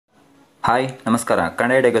Hi ನಮಸ್ಕಾರ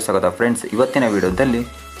Kannada I ಸ್ವಾಗತ friends. ಇವತ್ತಿನ ವಿಡಿಯೋದಲ್ಲಿ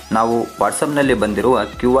ನಾವು ವಾಟ್ಸಪ್ನಲ್ಲಿ ಬಂದಿರುವ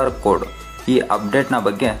QR ಕೋಡ್ ಈ ಅಪ್ಡೇಟ್ನ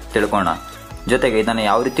ಬಗ್ಗೆ ತಿಳ್ಕೊಳ್ಳೋಣ. ಜೊತೆಗೆ ಇದನ್ನು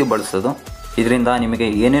ಯಾವ ರೀತಿ ಬಳಸೋದು, ಇದರಿಂದ ನಿಮಗೆ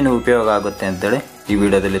ಏನೇನು ಉಪಯೋಗ ಆಗುತ್ತೆ ಅಂತೇಳಿ ಈ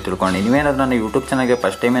ವಿಡಿಯೋದಲ್ಲಿ ತಿಳ್ಕೊಂಡು, ನೀವೇನಾದರೂ ನನ್ನ ಯೂಟ್ಯೂಬ್ ಚಾನಲ್ಗೆ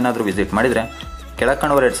ಫಸ್ಟ್ ಟೈಮ್ ಏನಾದರೂ ವಿಸಿಟ್ ಮಾಡಿದರೆ ಕೆಳಗೆ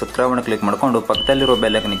ಕಾಣುವ ರೆಡ್ ಸಬ್ಸ್ಕ್ರೈಬನ್ನು ಕ್ಲಿಕ್ ಮಾಡಿಕೊಂಡು ಪಕ್ಕದಲ್ಲಿರೋ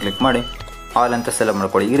ಬೆಲ್ ಐಕನ್ ಕ್ಲಿಕ್ ಮಾಡಿ ಆಲ್ ಅಂತ ಸೆಲೆಕ್ಟ್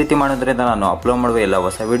ಮಾಡ್ಕೊಳ್ಳಿ. ಈ ರೀತಿ ಮಾಡೋದ್ರಿಂದ ನಾನು ಅಪ್ಲೋಡ್ ಮಾಡುವ ಎಲ್ಲ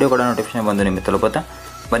ಹೊಸ ವೀಡಿಯೋಗಳ ನೋಟಿಫಿಕೇಶನ್ ಬಂದು ನಿಮಗೆ ತಲುಪುತ್ತೆ.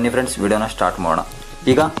 ಬನ್ನಿ ಫ್ರೆಂಡ್ಸ್, ವಿಡಿಯೋನ ಸ್ಟಾರ್ಟ್ ಮಾಡೋಣ.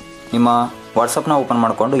 ಈಗ ನಿಮ್ಮ ವಾಟ್ಸಪ್ನ ಓಪನ್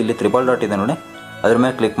ಮಾಡಿಕೊಂಡು ಇಲ್ಲಿ ತ್ರಿಬಲ್ ಡಾಟ್ ಇದೆ ನೋಡಿ, ಅದ್ರ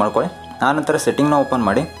ಮೇಲೆ ಕ್ಲಿಕ್ ಮಾಡ್ಕೊಳ್ಳಿ. ಆನಂತರ ಸೆಟ್ಟಿಂಗ್ನ ಓಪನ್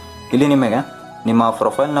ಮಾಡಿ ಇಲ್ಲಿ ನಿಮಗೆ ನಿಮ್ಮ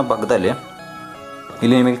ಪ್ರೊಫೈಲ್ನ ಭಾಗದಲ್ಲಿ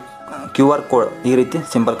ಇಲ್ಲಿ ನಿಮಗೆ QR ಕೋಡ್ ಈ ರೀತಿ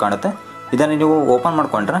ಸಿಂಬಲ್ ಕಾಣುತ್ತೆ. ಇದನ್ನು ನೀವು ಓಪನ್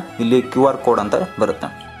ಮಾಡ್ಕೊಂಡ್ರೆ ಇಲ್ಲಿ QR ಕೋಡ್ ಅಂತ ಬರುತ್ತೆ.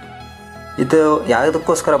 ಇದು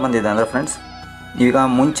ಯಾವುದಕ್ಕೋಸ್ಕರ ಬಂದಿದೆ ಅಂದರೆ ಫ್ರೆಂಡ್ಸ್, ಈಗ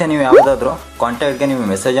ಮುಂಚೆ ನೀವು ಯಾವುದಾದ್ರೂ ಕಾಂಟ್ಯಾಕ್ಟ್ಗೆ ನೀವು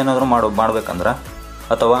ಮೆಸೇಜ್ ಏನಾದರೂ ಮಾಡ್ಬೇಕಂದ್ರೆ,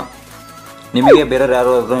 ಅಥವಾ ನಿಮಗೆ ಬೇರೆಯವ್ರು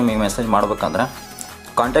ಯಾರಾದರೂ ನಿಮಗೆ ಮೆಸೇಜ್ ಮಾಡ್ಬೇಕಂದ್ರೆ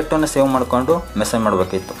ಕಾಂಟ್ಯಾಕ್ಟನ್ನು ಸೇವ್ ಮಾಡಿಕೊಂಡು ಮೆಸೇಜ್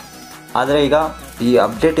ಮಾಡಬೇಕಿತ್ತು. ಆದರೆ ಈಗ ಈ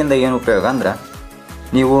ಅಪ್ಡೇಟಿಂದ ಏನು ಉಪಯೋಗ ಅಂದರೆ,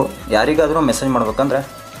 ನೀವು ಯಾರಿಗಾದರೂ ಮೆಸೇಜ್ ಮಾಡ್ಬೇಕಂದ್ರೆ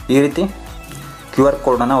ಈ ರೀತಿ QR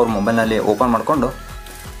ಕೋಡನ್ನು ಅವ್ರ ಮೊಬೈಲ್ನಲ್ಲಿ ಓಪನ್ ಮಾಡಿಕೊಂಡು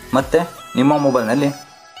ಮತ್ತು ನಿಮ್ಮ ಮೊಬೈಲ್ನಲ್ಲಿ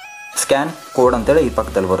ಸ್ಕ್ಯಾನ್ ಕೋಡ್ ಅಂತೇಳಿ ಈ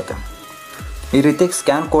ಪಕ್ಕದಲ್ಲಿ ಬರುತ್ತೆ. ಈ ರೀತಿ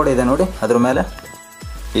ಸ್ಕ್ಯಾನ್ ಕೋಡ್ ಇದೆ ನೋಡಿ, ಅದ್ರ ಮೇಲೆ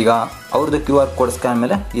ಈಗ ಅವ್ರದ್ದು QR ಕೋಡ್ ಸ್ಕ್ಯಾನ್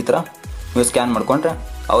ಮೇಲೆ ಈ ಥರ ನೀವು ಸ್ಕ್ಯಾನ್ ಮಾಡಿಕೊಂಡ್ರೆ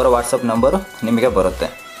ಅವರ ವಾಟ್ಸಪ್ ನಂಬರು ನಿಮಗೆ ಬರುತ್ತೆ.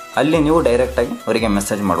 ಅಲ್ಲಿ ನೀವು ಡೈರೆಕ್ಟಾಗಿ ಅವರಿಗೆ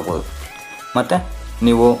ಮೆಸೇಜ್ ಮಾಡ್ಬೋದು. ಮತ್ತು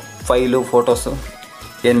ನೀವು ಫೈಲು ಫೋಟೋಸು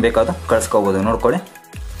ಏನು ಬೇಕಾದರೂ ಕಳಿಸ್ಕೋಬೋದು. ನೋಡ್ಕೊಳ್ಳಿ,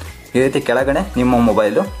 ಈ ರೀತಿ ಕೆಳಗಡೆ ನಿಮ್ಮ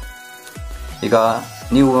ಮೊಬೈಲು, ಈಗ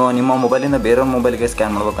ನೀವು ನಿಮ್ಮ ಮೊಬೈಲಿಂದ ಬೇರೆಯವ್ರ ಮೊಬೈಲ್ಗೆ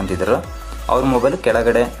ಸ್ಕ್ಯಾನ್ ಮಾಡ್ಬೇಕಂತಿದ್ದೀರ, ಅವ್ರ ಮೊಬೈಲು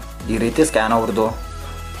ಕೆಳಗಡೆ ಈ ರೀತಿ ಸ್ಕ್ಯಾನ್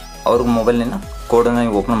ಅವ್ರ ಮೊಬೈಲಿನ ಕೋಡನ್ನು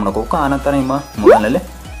ನೀವು ಓಪನ್ ಮಾಡ್ಕೋಬೇಕು. ಆನಂತರ ನಿಮ್ಮ ಮೊಬೈಲ್ನಲ್ಲಿ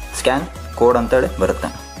ಸ್ಕ್ಯಾನ್ ಕೋಡ್ ಅಂತೇಳಿ ಬರುತ್ತೆ.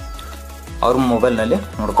 ಅವ್ರ ಮೊಬೈಲ್ನಲ್ಲಿ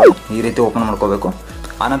ನೋಡ್ಕೊಳ್ಳಿ, ಈ ರೀತಿ ಓಪನ್ ಮಾಡ್ಕೋಬೇಕು.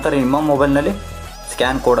 ಆನಂತರ ನಿಮ್ಮ ಮೊಬೈಲ್ನಲ್ಲಿ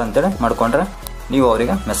ಸ್ಕ್ಯಾನ್ ಕೋಡ್ ಅಂತೇಳಿ ಮಾಡಿಕೊಂಡ್ರೆ ನೀವು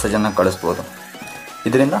ಅವರಿಗೆ ಮೆಸೇಜನ್ನು ಕಳಿಸ್ಬೋದು.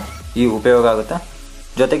 ಇದರಿಂದ ಈ ಉಪಯೋಗ ಆಗುತ್ತೆ.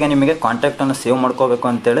 ಜೊತೆಗೆ ನಿಮಗೆ ಕಾಂಟ್ಯಾಕ್ಟನ್ನು ಸೇವ್ ಮಾಡ್ಕೋಬೇಕು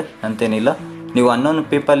ಅಂತೇನಿಲ್ಲ. ನೀವು ಅನ್ನೋನ್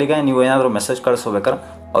ಪೀಪಲಿಗೆ ನೀವು ಏನಾದರೂ ಮೆಸೇಜ್ ಕಳಿಸ್ಬೇಕಾರೆ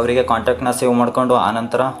ಅವರಿಗೆ ಕಾಂಟ್ಯಾಕ್ಟ್ನ ಸೇವ್ ಮಾಡ್ಕೊಂಡು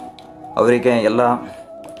ಆನಂತರ ಅವರಿಗೆ ಎಲ್ಲ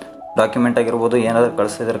ಡಾಕ್ಯುಮೆಂಟ್ ಆಗಿರ್ಬೋದು ಏನಾದರೂ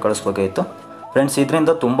ಕಳಿಸ್ಬೇಕಾಗಿತ್ತು. ಫ್ರೆಂಡ್ಸ್,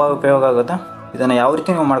 ಇದರಿಂದ ತುಂಬ ಉಪಯೋಗ ಆಗುತ್ತೆ. ಇದನ್ನು ಯಾವ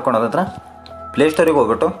ರೀತಿ ನೀವು ಮಾಡ್ಕೊಳೋದಂದ್ರೆ, ಪ್ಲೇಸ್ಟೋರಿಗೆ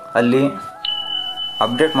ಹೋಗ್ಬಿಟ್ಟು ಅಲ್ಲಿ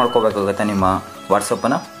ಅಪ್ಡೇಟ್ ಮಾಡ್ಕೋಬೇಕಾಗುತ್ತೆ ನಿಮ್ಮ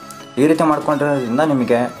ವಾಟ್ಸಪ್ಪನ್ನು. ಈ ರೀತಿ ಮಾಡ್ಕೊಂಡಿರೋದ್ರಿಂದ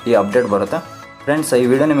ನಿಮಗೆ ಈ ಅಪ್ಡೇಟ್ ಬರುತ್ತೆ. ಫ್ರೆಂಡ್ಸ್, ಈ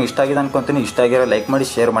ವಿಡಿಯೋ ನಿಮಗೆ ಇಷ್ಟ ಆಗಿದೆ ಅನ್ಕೊತೀನಿ. ಇಷ್ಟ ಆಗಿರೋ ಲೈಕ್ ಮಾಡಿ,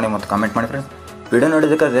 ಶೇರ್ ಮಾಡಿ ಮತ್ತು ಕಾಮೆಂಟ್ ಮಾಡಿ. ಫ್ರೆಂಡ್ಸ್, ವಿಡಿಯೋ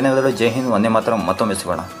ನೋಡಿದ್ದಕ್ಕೆ ಧನ್ಯವಾದಗಳು. ಜೈ ಹಿಂದ್, ವಂದೇ ಮಾತರಂ. ಮತ್ತೊಮ್ಮೆ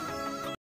ಸಿಗೋಣ.